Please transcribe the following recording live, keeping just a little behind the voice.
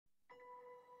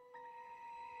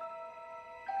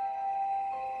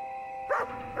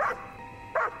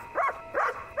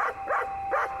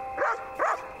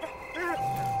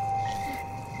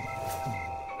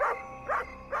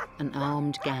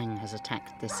armed gang has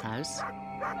attacked this house.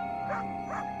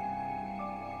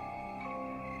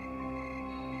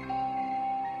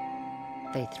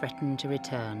 They threaten to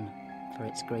return for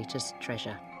its greatest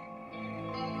treasure.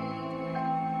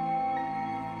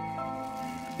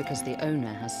 Because the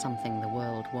owner has something the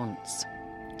world wants,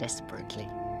 desperately.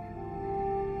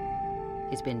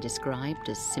 He's been described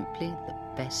as simply the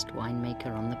best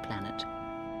winemaker on the planet.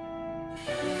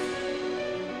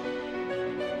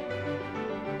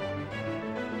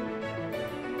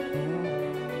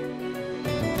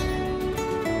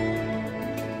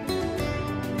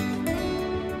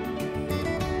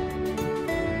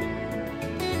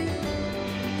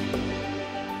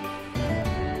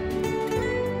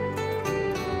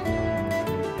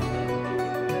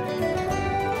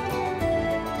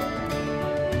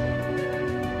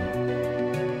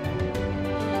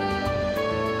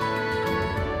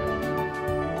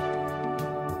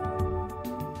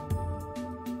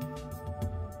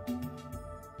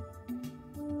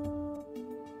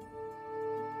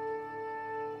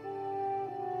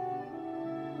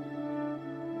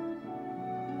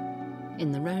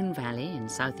 In the Rhone Valley in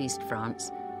southeast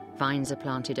France, vines are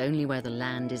planted only where the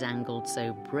land is angled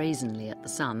so brazenly at the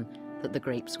sun that the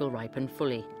grapes will ripen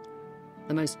fully.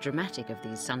 The most dramatic of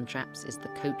these sun traps is the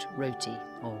Côte Rôtie,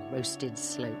 or roasted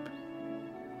slope.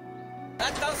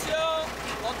 Attention,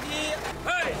 on tire.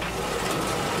 Hey!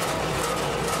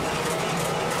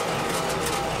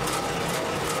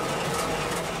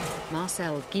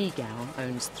 Marcel Guigal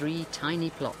owns 3 tiny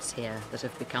plots here that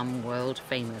have become world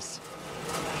famous.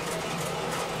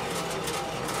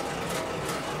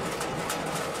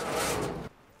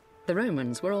 The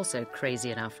Romans were also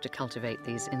crazy enough to cultivate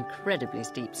these incredibly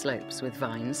steep slopes with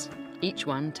vines, each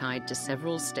one tied to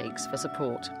several stakes for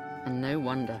support, and no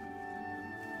wonder.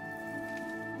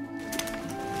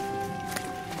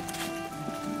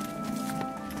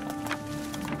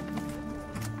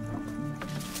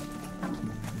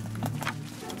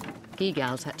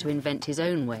 Guigal's had to invent his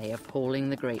own way of hauling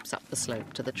the grapes up the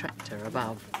slope to the tractor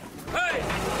above. Hey!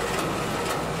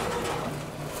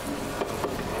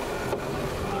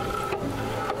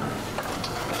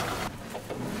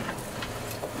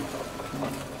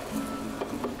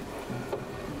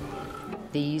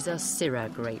 These are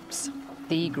Shiraz grapes,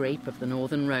 the grape of the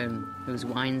northern Rhone, whose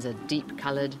wines are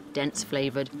deep-coloured,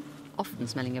 dense-flavoured, often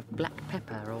smelling of black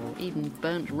pepper or even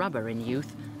burnt rubber in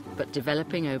youth, but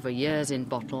developing over years in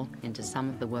bottle into some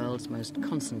of the world's most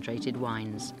concentrated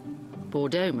wines.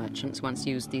 Bordeaux merchants once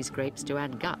used these grapes to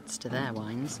add guts to their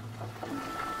wines.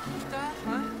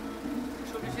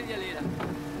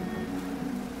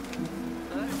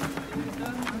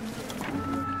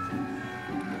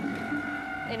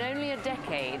 In only a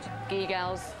decade,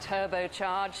 Guigal's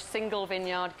turbocharged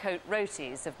single-vineyard Côte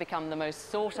Rôties have become the most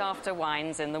sought-after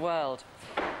wines in the world.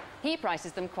 He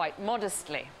prices them quite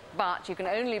modestly, but you can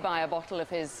only buy a bottle of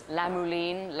his La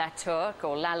Mouline, La Turque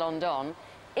or La London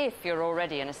if you're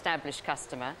already an established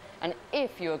customer and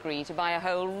if you agree to buy a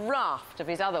whole raft of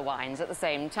his other wines at the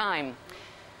same time.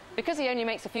 Because he only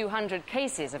makes a few hundred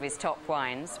cases of his top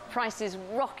wines, prices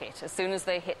rocket as soon as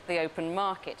they hit the open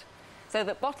market, so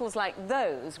that bottles like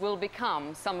those will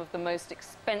become some of the most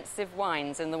expensive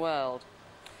wines in the world.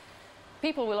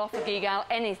 People will offer Guigal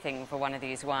anything for one of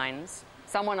these wines.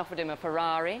 Someone offered him a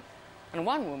Ferrari, and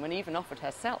one woman even offered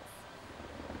herself.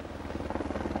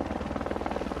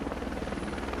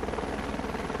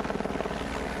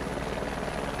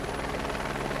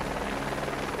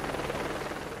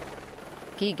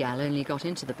 Guigal only got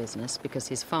into the business because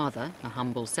his father, a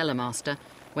humble cellar master,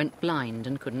 went blind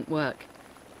and couldn't work.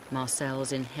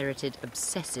 Marcel's inherited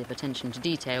obsessive attention to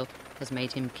detail has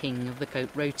made him king of the Côte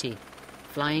Rôtie,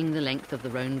 flying the length of the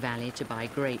Rhone Valley to buy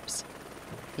grapes.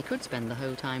 He could spend the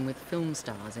whole time with film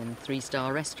stars in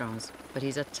 3-star restaurants, but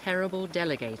he's a terrible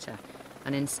delegator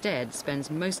and instead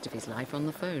spends most of his life on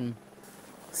the phone.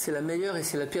 C'est la meilleure et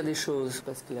c'est la pire des choses,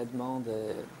 parce que la demande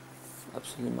est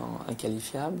absolument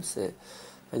inqualifiable.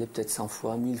 Elle est peut-être 100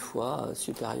 fois, 1000 fois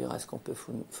supérieure à ce qu'on peut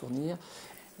fournir.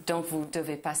 Donc vous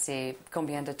devez passer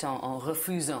combien de temps en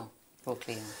refusant vos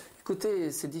clients?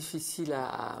 Écoutez, c'est difficile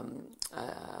à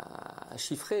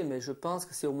chiffrer, mais je pense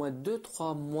que c'est au moins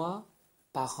 2-3 mois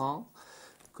par an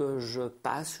que je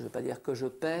passe, je ne veux pas dire que je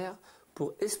perds,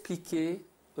 pour expliquer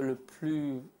le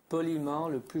plus poliment,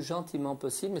 le plus gentiment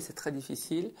possible, mais c'est très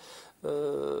difficile,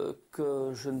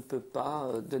 que je ne peux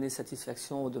pas donner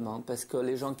satisfaction aux demandes. Parce que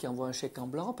les gens qui envoient un chèque en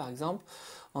blanc, par exemple,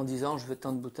 en disant je veux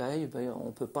tant de bouteilles, ben, on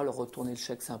ne peut pas leur retourner le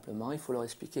chèque simplement, il faut leur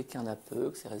expliquer qu'il y en a peu,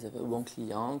 que c'est réservé aux bons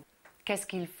clients. Qu'est-ce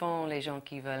qu'ils font, les gens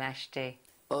qui veulent acheter?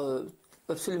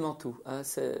 Absolument tout. Hein.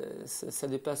 Ça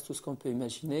dépasse tout ce qu'on peut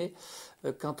imaginer.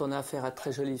 Quand on a affaire à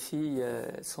très jolies filles,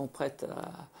 elles sont prêtes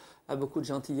à beaucoup de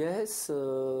gentillesse.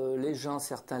 Les gens,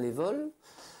 certains les volent.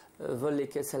 Volent les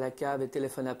caisses à la cave et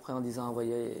téléphonent après en disant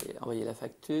envoyez la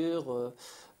facture.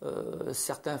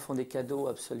 Certains font des cadeaux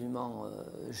absolument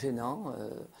gênants.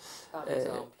 Par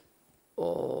exemple.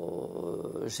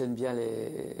 J'aime bien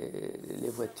les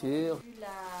voitures.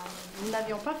 Nous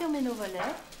n'avions pas fermé nos volets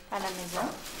à la maison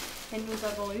et nous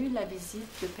avons eu la visite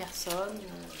de personnes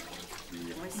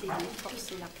qui ont essayé de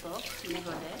forcer la porte, les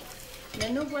volets. Mais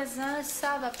nos voisins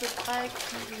savent à peu près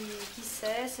qui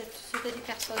c'est. C'était des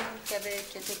personnes qui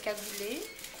étaient cagoulées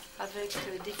avec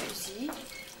des fusils.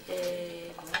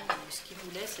 Et bon, ce qu'ils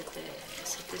voulaient, c'était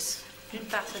d'une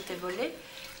part, c'était voler,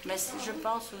 mais je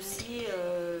pense aussi,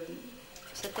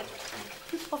 c'était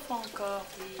plus profond encore.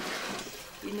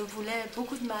 Ils nous voulaient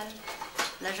beaucoup de mal,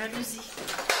 la jalousie.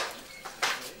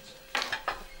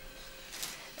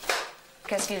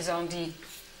 Qu'est-ce qu'ils ont dit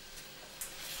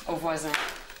aux voisins?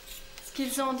 Ce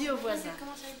qu'ils ont dit aux voisins.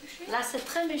 Là, c'est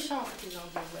très méchant ce qu'ils ont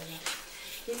dit aux voisins.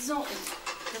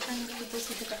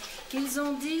 Ils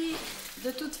ont dit,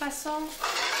 de toute façon,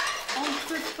 on ne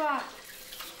peut pas.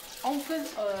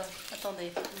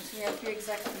 Attendez, je ne me souviens plus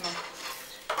exactement.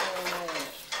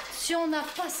 Si on n'a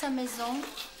pas sa maison,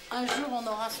 un jour on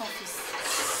aura son fils.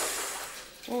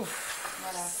 Ouf,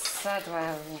 Voilà. Ça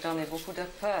doit vous donner beaucoup de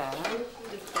peur. Hein? Beaucoup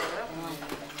de peur.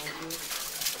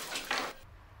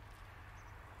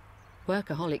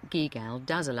 Workaholic Gigal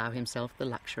does allow himself the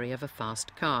luxury of a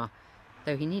fast car,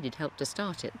 though he needed help to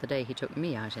start it the day he took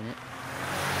me out in it.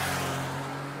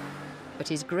 But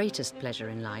his greatest pleasure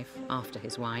in life, after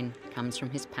his wine, comes from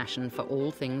his passion for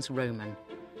all things Roman.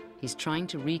 He's trying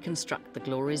to reconstruct the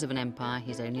glories of an empire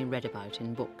he's only read about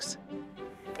in books.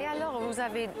 Et alors, vous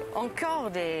avez encore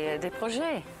des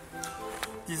projets?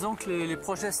 Disons que les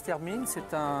projets se terminent.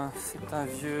 C'est un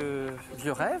vieux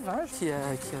rêve hein, qui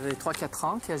avait 3-4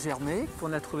 ans, qui a germé,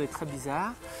 qu'on a trouvé très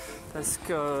bizarre. Parce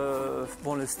que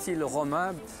bon, le style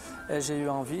romain, j'ai eu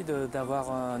envie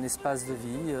d'avoir un espace de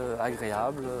vie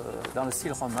agréable dans le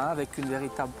style romain, avec une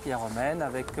véritable pierre romaine,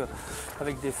 avec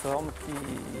des formes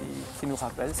qui nous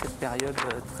rappellent cette période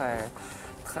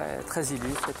très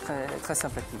illustre et très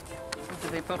sympathique. Vous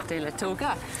devez porter la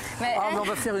toga. Mais on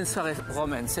va faire une soirée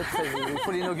romaine, c'est prévu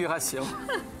pour l'inauguration.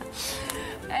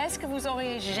 Est-ce que vous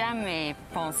auriez jamais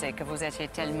pensé que vous étiez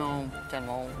tellement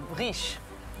riche?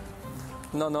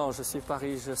 Non, je suis pas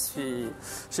riche.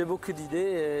 J'ai beaucoup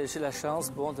d'idées et j'ai la chance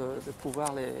de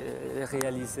pouvoir les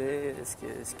réaliser, ce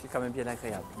qui est quand même bien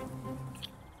agréable.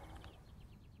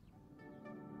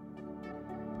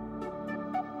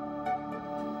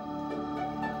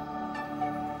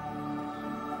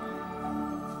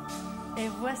 Et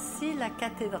voici la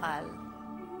cathédrale.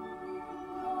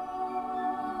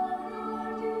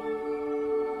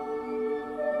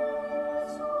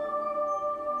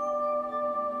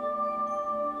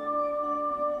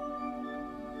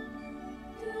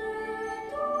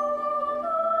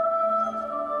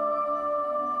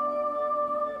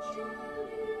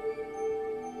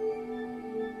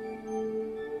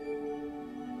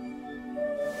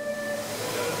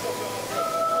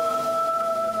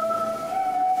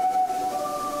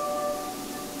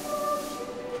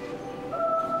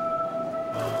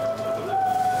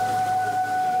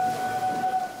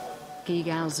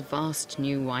 Gigal's vast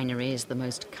new winery is the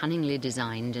most cunningly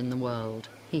designed in the world.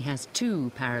 He has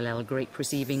 2 parallel grape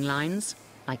receiving lines,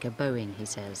 like a Boeing, he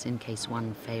says, in case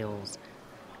one fails.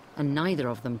 And neither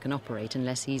of them can operate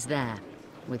unless he's there,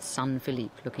 with son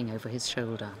Philippe looking over his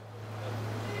shoulder.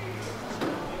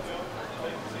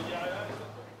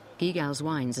 Gigal's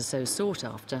wines are so sought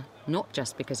after, not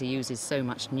just because he uses so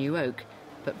much new oak,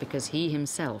 but because he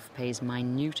himself pays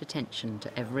minute attention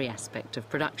to every aspect of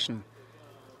production.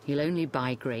 He'll only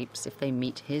buy grapes if they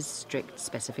meet his strict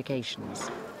specifications.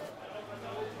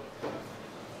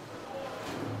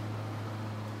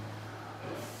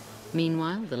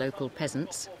 Meanwhile, the local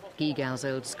peasants, Gigal's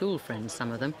old school friends,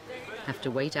 some of them, have to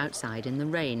wait outside in the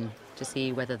rain to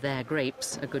see whether their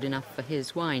grapes are good enough for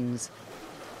his wines.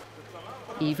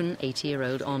 Even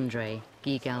 80-year-old André,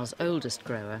 Gigal's oldest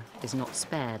grower, is not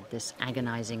spared this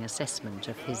agonizing assessment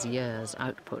of his year's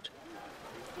output.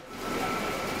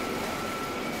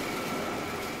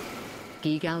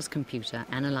 Gigal's computer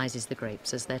analyzes the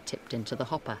grapes as they're tipped into the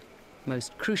hopper.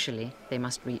 Most crucially, they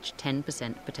must reach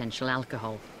 10% potential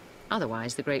alcohol.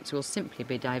 Otherwise, the grapes will simply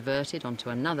be diverted onto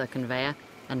another conveyor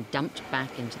and dumped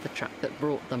back into the truck that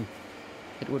brought them.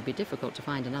 It would be difficult to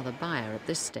find another buyer at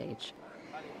this stage.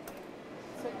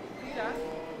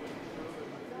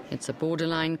 It's a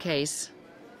borderline case.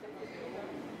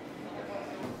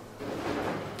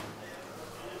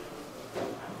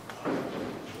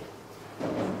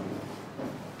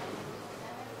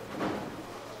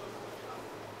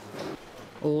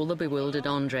 All the bewildered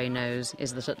André knows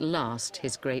is that at last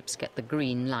his grapes get the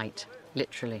green light,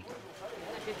 literally.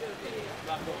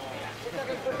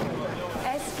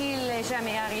 Est-ce qu'il est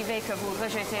jamais arrivé que vous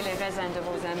rejetez les raisins de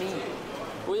vos amis?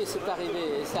 Oui, c'est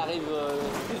arrivé. Ça arrive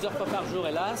plusieurs fois par jour,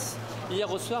 hélas.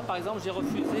 Hier au soir, par exemple, j'ai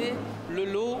refusé le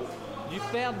lot du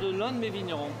père de l'un de mes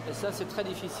vignerons. Et ça, c'est très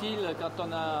difficile quand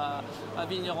on a un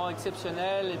vigneron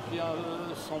exceptionnel et puis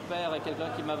son père est quelqu'un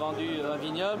qui m'a vendu un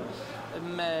vignoble.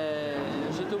 Mais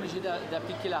j'étais obligé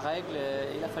d'appliquer la règle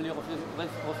et il a fallu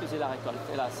refuser la récolte,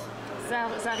 hélas.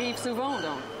 Ça arrive souvent,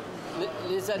 donc?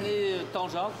 Les années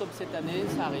tangentes, comme cette année,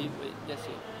 ça arrive, oui, bien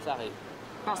sûr, ça arrive.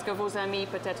 Parce que vos amis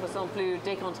peut-être sont plus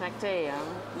décontractés, hein?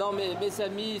 Non, mais mes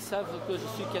amis savent que je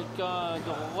suis quelqu'un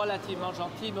de relativement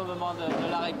gentil, mais au moment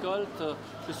de la récolte,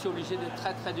 je suis obligé d'être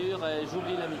très très dur et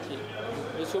j'oublie l'amitié.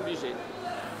 Je suis obligé.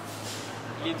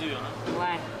 Il est dur, hein?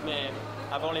 Ouais. Mais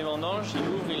avant les vendanges, il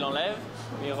ouvre, il enlève,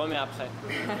 mais il remet après.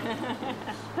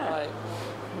 Ouais.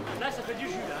 Là, ça fait du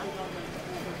jus, là.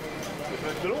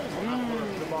 De l'ombre,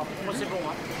 Moi, c'est bon,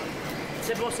 hein.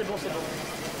 C'est bon, c'est bon, c'est bon.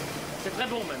 C'est très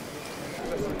bon, même.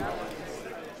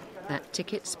 That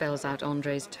ticket spells out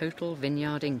André's total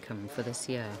vineyard income for this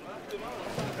year.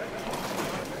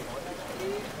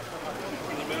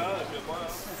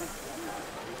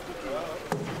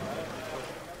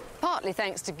 Partly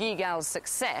thanks to Guigal's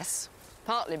success,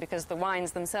 partly because the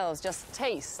wines themselves just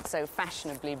taste so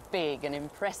fashionably big and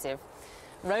impressive,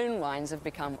 Rhone wines have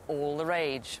become all the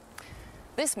rage.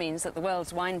 This means that the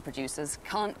world's wine producers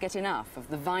can't get enough of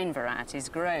the vine varieties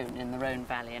grown in the Rhone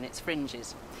Valley and its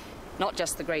fringes. Not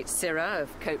just the great Shiraz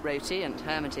of Côte-Rôtie and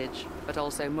Hermitage, but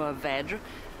also Mourvèdre,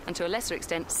 and to a lesser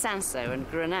extent Cinsault and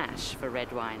Grenache for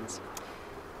red wines.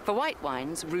 For white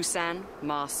wines, Roussanne,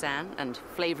 Marsanne and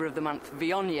flavour of the month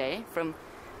Viognier from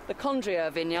the Condrieu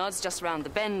vineyards just round the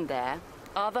bend there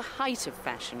are the height of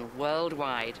fashion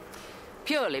worldwide,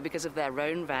 purely because of their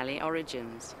Rhone Valley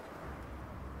origins.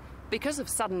 Because of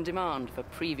sudden demand for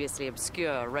previously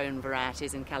obscure Rhone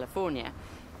varieties in California,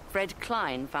 Fred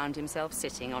Klein found himself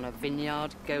sitting on a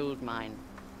vineyard gold mine.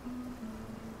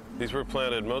 These were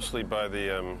planted mostly by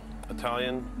the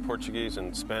Italian, Portuguese,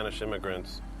 and Spanish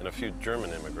immigrants, and a few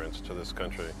German immigrants to this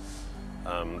country.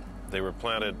 They were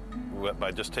planted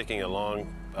by just taking a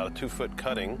long, about a 2-foot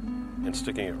cutting and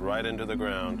sticking it right into the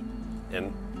ground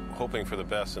and hoping for the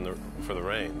best for the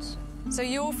rains. So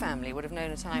your family would have known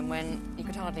a time when you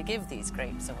could hardly give these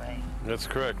grapes away. That's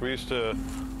correct. We used to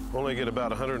only get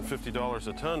about $150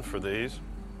 a ton for these,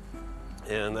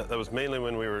 and that was mainly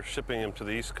when we were shipping them to the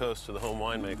East Coast to the home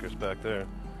winemakers back there.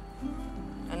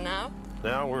 And now?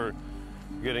 Now we're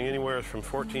getting anywhere from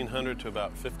 $1,400 to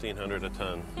about $1,500 a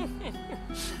ton.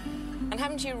 And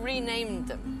haven't you renamed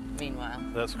them, meanwhile?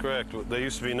 That's correct. They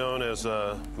used to be known as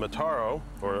Mataro,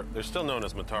 or they're still known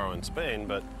as Mataro in Spain,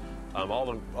 but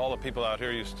all the people out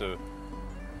here used to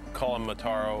call them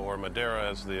Mataro or Madeira,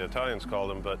 as the Italians call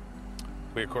them, but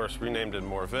we, of course, renamed it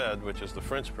Mourvèdre, which is the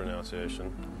French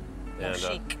pronunciation. More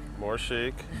chic. More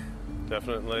chic,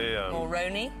 definitely. More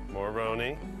Rhony. More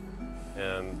Rhony,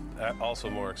 and also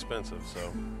more expensive,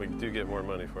 so we do get more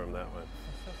money for them that way.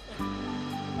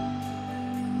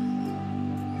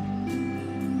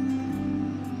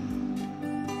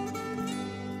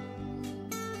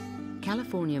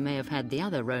 California may have had the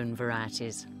other Rhone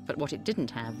varieties, but what it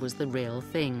didn't have was the real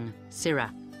thing,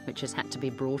 Syrah, which has had to be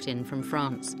brought in from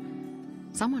France.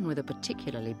 Someone with a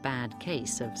particularly bad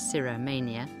case of Syrah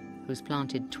mania, who's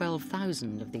planted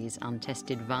 12,000 of these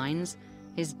untested vines,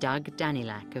 is Doug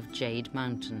Danilac of Jade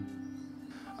Mountain.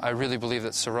 I really believe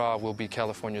that Syrah will be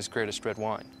California's greatest red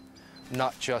wine.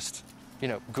 Not just,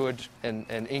 good and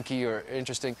inky or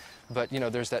interesting, but,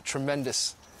 there's that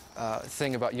tremendous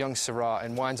thing about young Syrah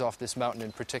and wines off this mountain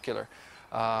in particular.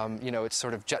 It's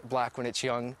sort of jet black when it's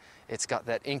young. It's got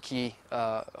that inky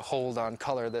hold on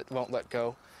color that won't let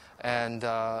go. And,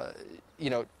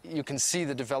 you can see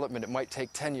the development. It might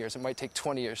take 10 years, it might take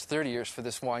 20 years, 30 years for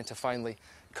this wine to finally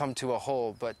come to a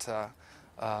whole. But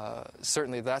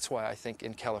certainly that's why I think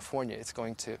in California it's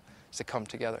going to come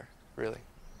together, really.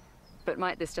 But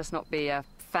might this just not be a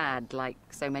fad like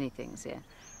so many things here?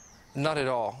 Not at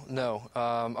all, no.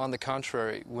 On the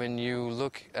contrary, when you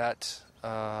look at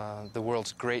the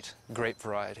world's great grape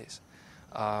varieties,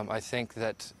 I think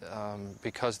that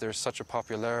because there's such a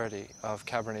popularity of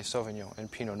Cabernet Sauvignon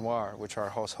and Pinot Noir, which are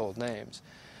household names,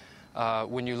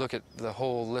 when you look at the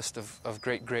whole list of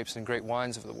great grapes and great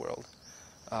wines of the world,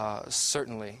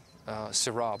 certainly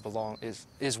Syrah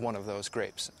is one of those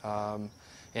grapes.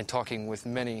 In talking with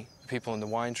many people in the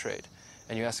wine trade,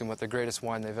 and you ask them what the greatest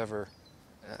wine they've ever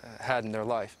had in their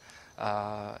life,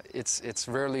 It's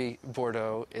rarely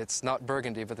Bordeaux, it's not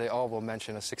Burgundy, but they all will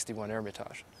mention a 61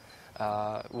 Hermitage,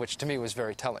 which to me was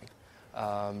very telling,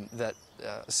 that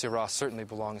Shiraz certainly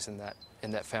belongs in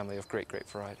that family of great grape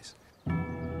varieties.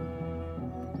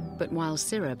 But while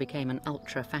Syrah became an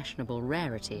ultra-fashionable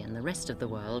rarity in the rest of the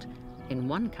world, in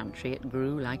one country it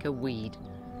grew like a weed.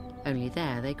 Only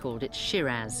there they called it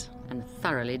Shiraz and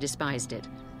thoroughly despised it.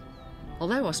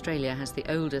 Although Australia has the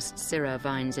oldest Syrah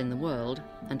vines in the world,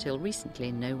 until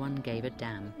recently no one gave a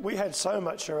damn. We had so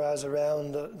much Shiraz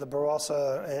around the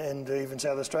Barossa and even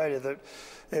South Australia that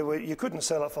you couldn't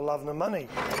sell it for love nor money.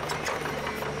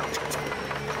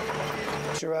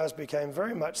 Shiraz became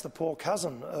very much the poor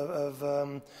cousin of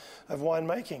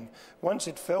winemaking. Once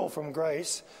it fell from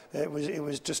grace, it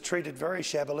was just treated very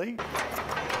shabbily.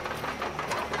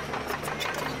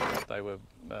 They were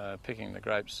picking the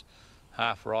grapes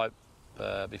half ripe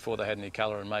before they had any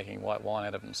colour and making white wine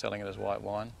out of it and selling it as white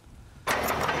wine.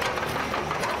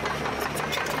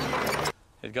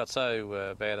 It got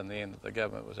so bad in the end that the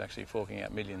government was actually forking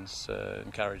out millions,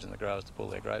 encouraging the growers to pull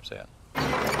their grapes out.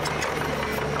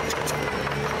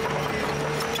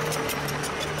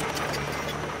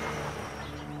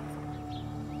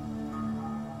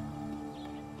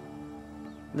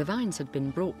 The vines had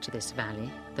been brought to this valley,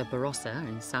 the Barossa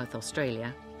in South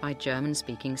Australia, by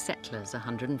German-speaking settlers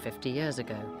 150 years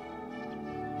ago.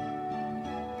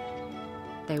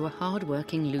 They were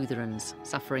hard-working Lutherans,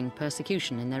 suffering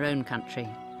persecution in their own country.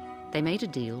 They made a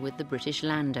deal with the British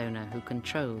landowner who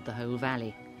controlled the whole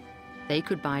valley. They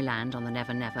could buy land on the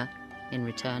Never Never in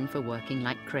return for working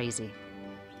like crazy.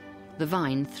 The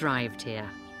vine thrived here.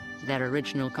 Their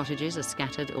original cottages are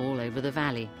scattered all over the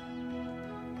valley.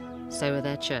 So are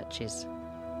their churches.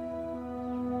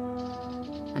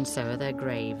 And so are their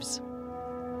graves.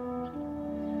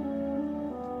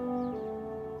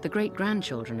 The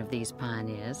great-grandchildren of these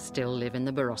pioneers still live in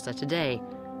the Barossa today,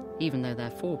 even though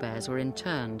their forebears were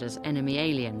interned as enemy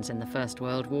aliens in the First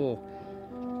World War.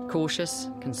 Cautious,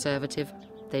 conservative,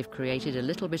 they've created a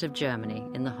little bit of Germany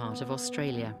in the heart of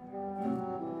Australia.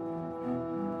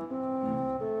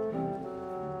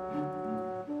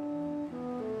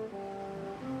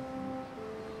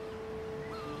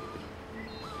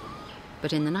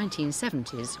 But in the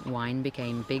 1970s, wine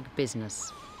became big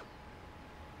business.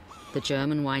 The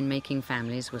German winemaking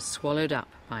families were swallowed up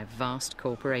by vast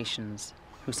corporations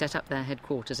who set up their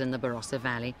headquarters in the Barossa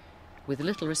Valley with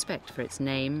little respect for its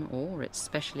name or its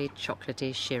specially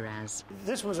chocolatey Shiraz.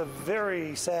 This was a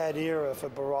very sad era for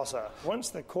Barossa. Once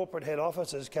the corporate head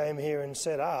offices came here and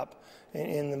set up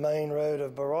in the main road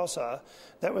of Barossa,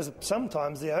 that was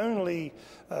sometimes the only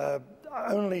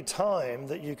time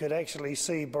that you could actually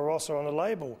see Barossa on a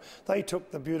label. They took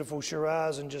the beautiful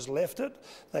Shiraz and just left it.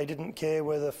 They didn't care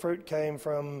whether the fruit came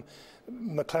from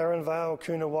McLaren Vale,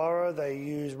 Coonawarra. They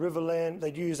used Riverland.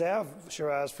 They'd use our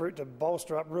Shiraz fruit to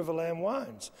bolster up Riverland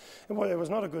wines. It was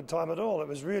not a good time at all. It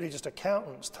was really just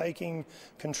accountants taking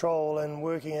control and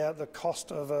working out the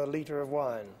cost of a litre of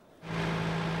wine.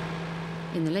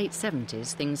 In the late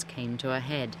 70s, things came to a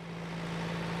head.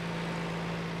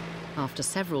 After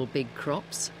several big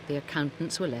crops, the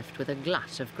accountants were left with a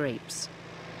glut of grapes.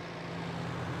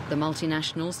 The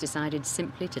multinationals decided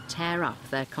simply to tear up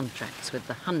their contracts with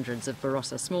the hundreds of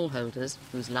Barossa smallholders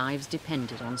whose lives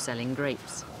depended on selling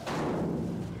grapes.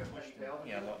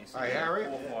 Hey, Harry,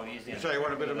 you say you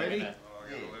want a bit of meaty?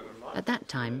 At that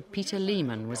time, Peter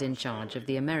Lehman was in charge of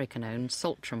the American-owned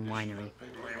Saltram winery.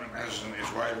 Lehman hasn't his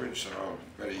Weybridge, so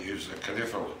I better use the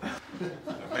Cadiffle, the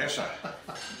Besser.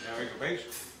 Now we can beat.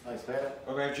 Thanks, Peter.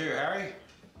 What about you, Harry?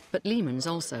 But Lehman's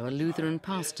also a Lutheran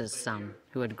pastor's son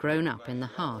who had grown up in the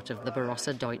heart of the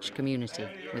Barossa Deutsch community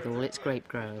with all its grape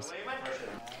growers.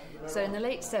 So in the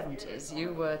late 70s,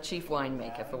 you were chief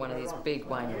winemaker for one of these big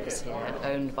wineries here,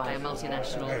 owned by a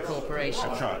multinational corporation.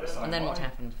 That's right. And then what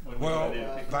happened? Well,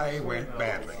 they went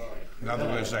badly. In other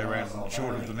words, they ran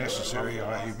short of the necessary,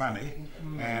 i.e. money,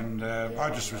 and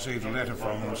I just received a letter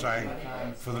from them saying,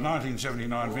 for the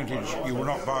 1979 vintage, you will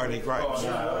not buy any grapes.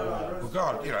 Well,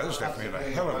 God, you know, this left me in a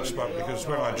hell of a spot, because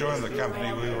when I joined the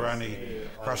company, we were only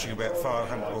crushing about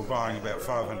 500, or buying about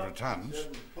 500 tonnes,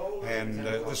 and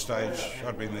at this stage,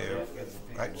 I'd been there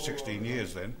 16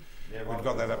 years then, we'd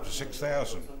got that up to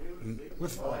 6,000. And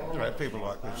with people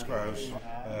like this growers,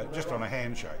 just on a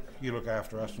handshake, you look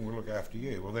after us and we'll look after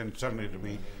you. Well, then suddenly to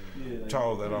be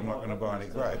told that I'm not going to buy any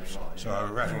grapes, so I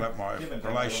rattled up my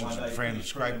relations and friends,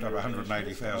 scraped up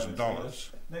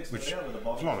 $180,000, which is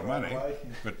a lot of money,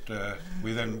 but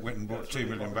we then went and bought $2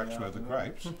 million worth of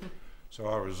grapes. So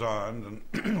I resigned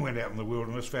and went out in the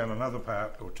wilderness, found another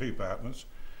two partners,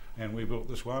 and we built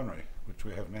this winery, which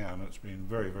we have now, and it's been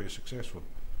very, very successful.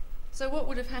 So what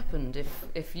would have happened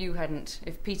if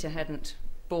Peter hadn't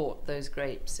bought those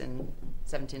grapes in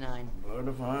 '79? Word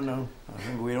if I know. I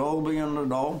think we'd all be on the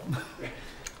dole.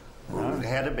 It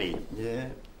had to be. Yeah.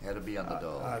 Had to be on the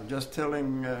dole. I'm just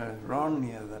telling Ron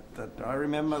here that I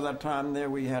remember that time there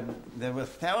were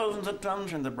thousands of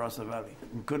tons in the Barossa Valley.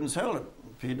 We couldn't sell it.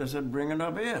 Peter said, bring it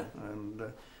up here. And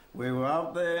we were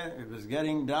out there, it was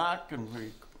getting dark, and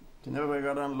we never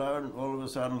got unloaded, and all of a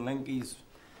sudden Linky's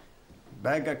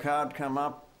bagger cart come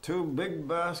up, 2 big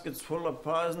baskets full of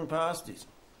pies and pasties.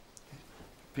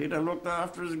 Peter looked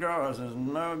after his growers and says,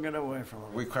 no, get away from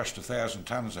them. We crushed 1,000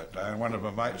 tonnes that day, and one of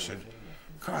my mates said,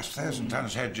 Christ, 1,000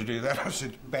 tonnes, how'd you do that? I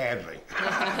said, badly.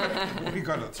 We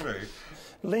got it through.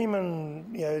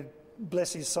 Lehman,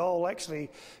 bless his soul, actually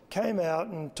came out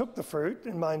and took the fruit,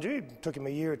 and mind you, it took him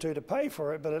a year or two to pay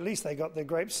for it, but at least they got their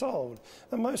grapes sold.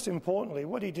 And most importantly,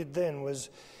 what he did then was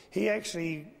he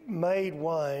actually made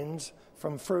wines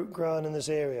from fruit grown in this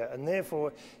area, and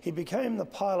therefore he became the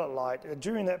pilot light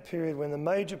during that period when the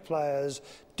major players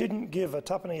didn't give a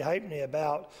tuppenny halfpenny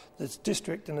about this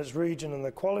district and its region and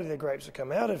the quality of the grapes that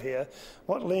come out of here.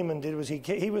 What Lehman did was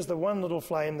he was the one little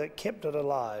flame that kept it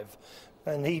alive.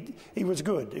 And he was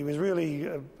good. He was really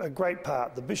a great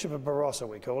part. The Bishop of Barossa,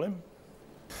 we call him.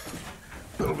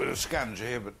 A little bit of scunge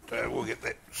here, but we'll get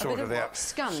that sorted out.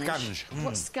 Scunge? Scunge.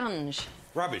 What's scunge?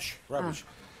 Rubbish.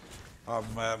 Oh.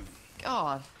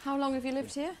 God, how long have you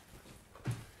lived here?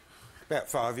 About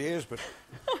 5 years, but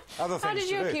other things How did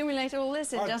you accumulate all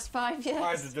this in just 5 years?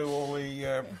 I had to do all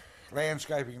the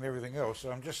landscaping and everything else,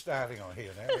 so I'm just starting on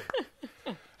here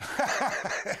now.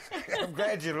 I'm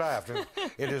glad you laughed.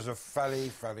 It is a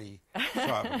funny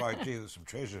type of boat. Gee, there's some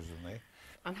treasures in there.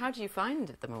 And how do you find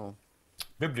them all?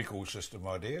 Biblical system,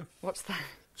 my dear. What's that?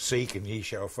 Seek and ye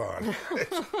shall find.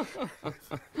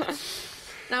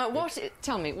 Now,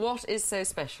 tell me, what is so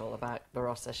special about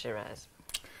Barossa Shiraz?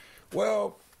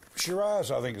 Well, Shiraz,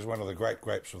 I think, is one of the great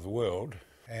grapes of the world,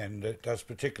 and it does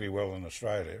particularly well in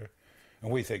Australia,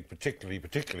 and we think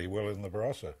particularly well in the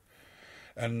Barossa.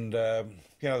 And,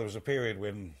 there was a period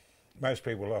when most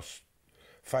people lost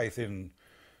faith in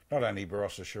not only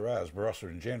Barossa Shiraz, Barossa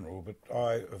in general, but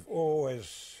I have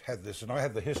always had this, and I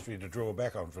had the history to draw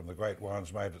back on from the great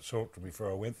wines made at Saltram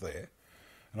before I went there,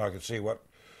 and I could see what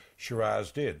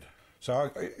Shiraz did.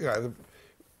 So,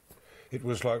 it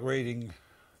was like reading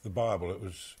the Bible.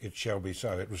 It shall be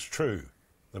so. It was true.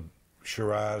 The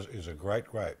Shiraz is a great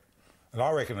grape. And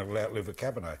I reckon it'll outlive the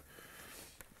Cabernet.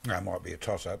 Now, it might be a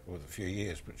toss-up with a few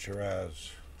years, but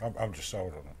Shiraz, I'm just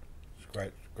sold on it. It's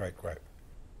a great grape.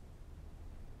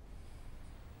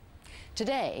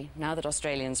 Today, now that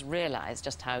Australians realise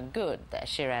just how good their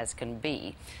Shiraz can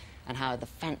be, and how the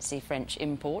fancy French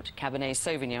import, Cabernet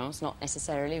Sauvignon's not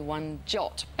necessarily one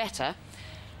jot better,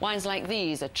 wines like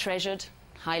these are treasured,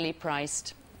 highly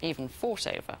priced, even fought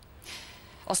over.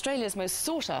 Australia's most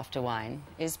sought-after wine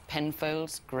is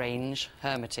Penfolds Grange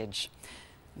Hermitage.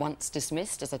 Once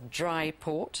dismissed as a dry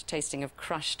port tasting of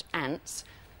crushed ants,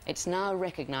 it's now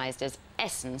recognised as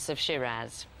essence of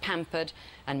Shiraz, pampered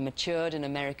and matured in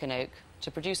American oak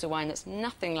to produce a wine that's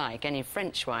nothing like any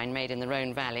French wine made in the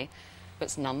Rhone Valley,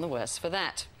 but's none the worse for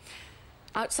that.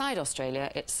 Outside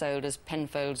Australia, it's sold as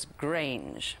Penfolds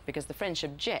Grange because the French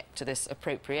object to this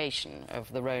appropriation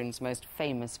of the Rhone's most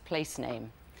famous place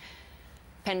name.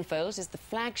 Penfolds is the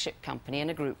flagship company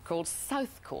in a group called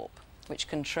Southcorp, which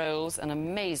controls an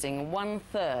amazing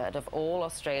 1/3 of all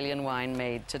Australian wine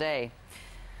made today.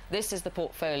 This is the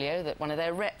portfolio that one of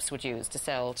their reps would use to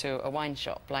sell to a wine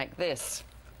shop like this.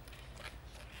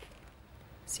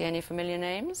 See any familiar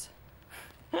names?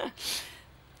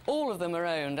 All of them are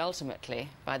owned, ultimately,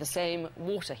 by the same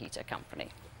water heater company.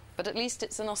 But at least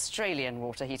it's an Australian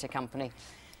water heater company.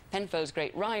 Penfolds'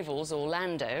 great rivals,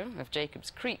 Orlando, of Jacob's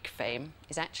Creek fame,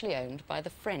 is actually owned by the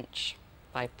French,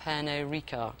 by Pernod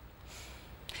Ricard.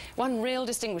 One real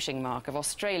distinguishing mark of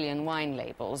Australian wine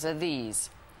labels are these.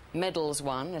 Medals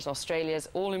won at Australia's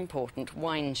all-important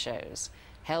wine shows,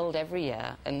 held every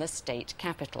year in the state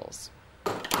capitals.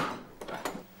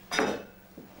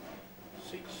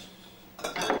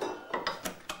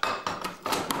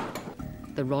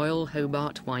 The Royal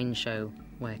Hobart Wine Show,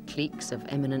 where cliques of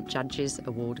eminent judges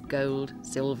award gold,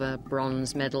 silver,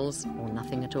 bronze medals, or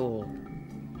nothing at all.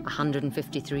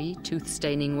 153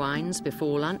 tooth-staining wines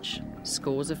before lunch,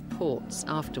 scores of ports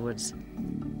afterwards.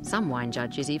 Some wine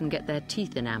judges even get their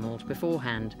teeth enamelled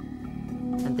beforehand.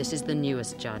 And this is the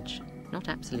newest judge, not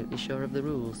absolutely sure of the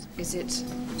rules. Is it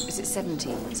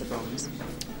 17 that's a bronze?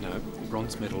 No, the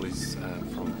bronze medal is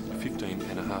from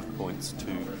 15.5 points to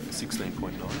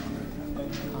 16.9.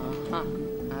 Uh-huh.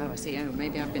 Oh, I see. Oh,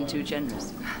 maybe I've been too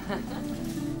generous.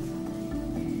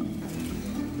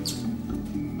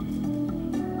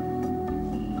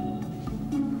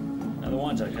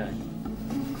 wine's okay.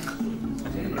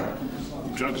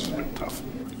 Jancis is a bit tough.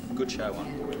 Good show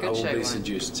one. Good I will show be wine.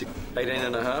 seduced. 18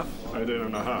 and a half. 18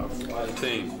 and a half.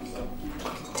 18.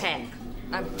 10.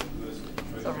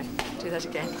 Sorry, do that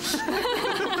again.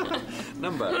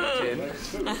 Number 10.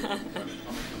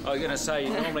 I was going to say,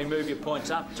 you normally move your points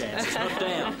up, Jancis, not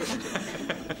down.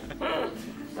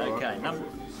 Okay,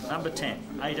 number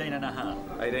 10, 18 and a half.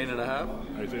 18 and a half.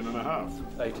 18 and a half.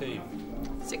 18.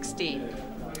 16.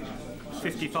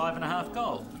 55 and a half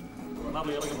gold.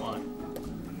 Lovely, elegant wine.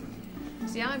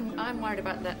 See, I'm worried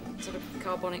about that sort of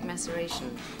carbonic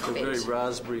maceration A bit. very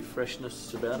raspberry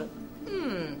freshness about it.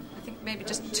 I think maybe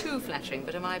just too flattering,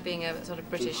 but am I being a sort of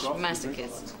British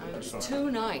masochist? Oh, it's too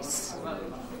nice.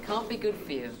 Can't be good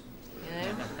for you, you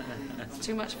know? It's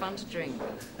too much fun to drink.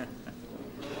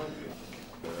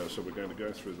 So we're going to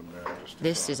go through them now.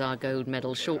 This is our gold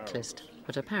medal shortlist,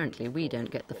 but apparently we don't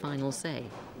get the final say.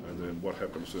 And then what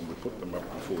happens then, we put them up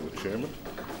before the chairman,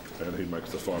 and he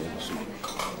makes the final decision.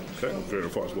 Okay, and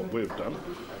verifies what we've done,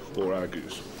 or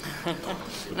argues.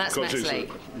 That's Max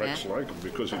Lake. Max Lake, and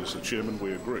because he's the chairman,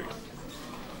 we agree.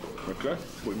 Okay?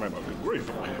 We may not agree,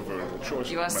 but we have a choice.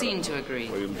 You are seen to agree.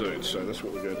 Well, indeed, so that's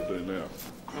what we're going to do now.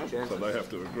 So they have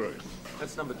to agree.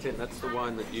 That's number 10. That's the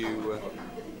wine that you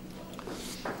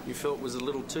felt was a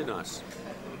little too nice.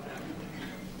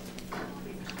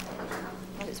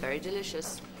 Well, it's very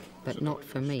delicious. But not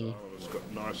for me. It's got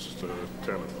nice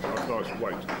tannin, nice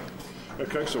weight.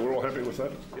 Okay, so we're all happy with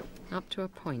that? Yep. Up to a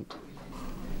point.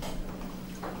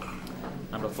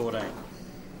 Number 14.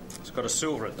 It's got a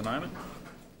silver at the moment.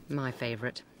 My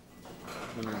favourite.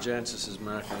 And the Jancis is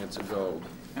marking it's a gold.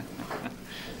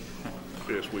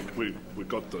 Yes, we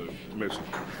got the message.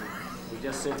 We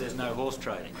just said there's no horse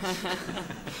trading.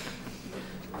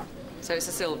 So it's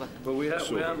a silver. But we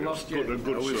haven't lost yet.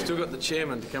 We've still got the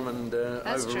chairman to come and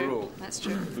That's overrule. true. That's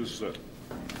true. This is that.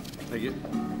 Thank you.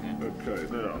 Okay,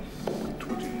 now,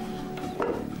 20.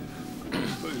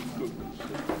 Good.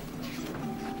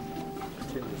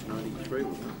 10 was 93,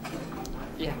 wasn't it?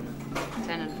 Yeah.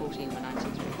 10 and 14 were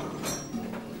 93.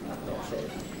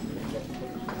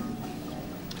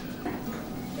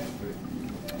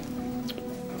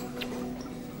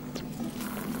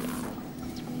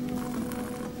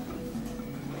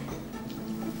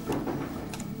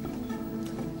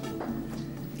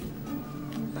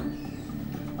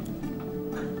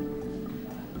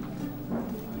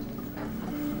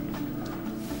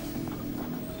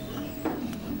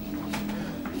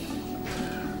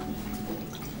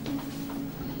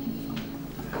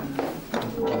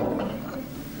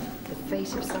 The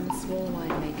fate of some small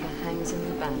winemaker hangs in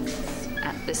the balance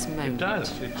at this moment. It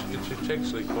does. It's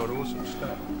actually quite awesome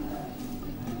stuff.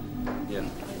 Yeah.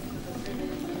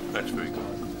 That's very good.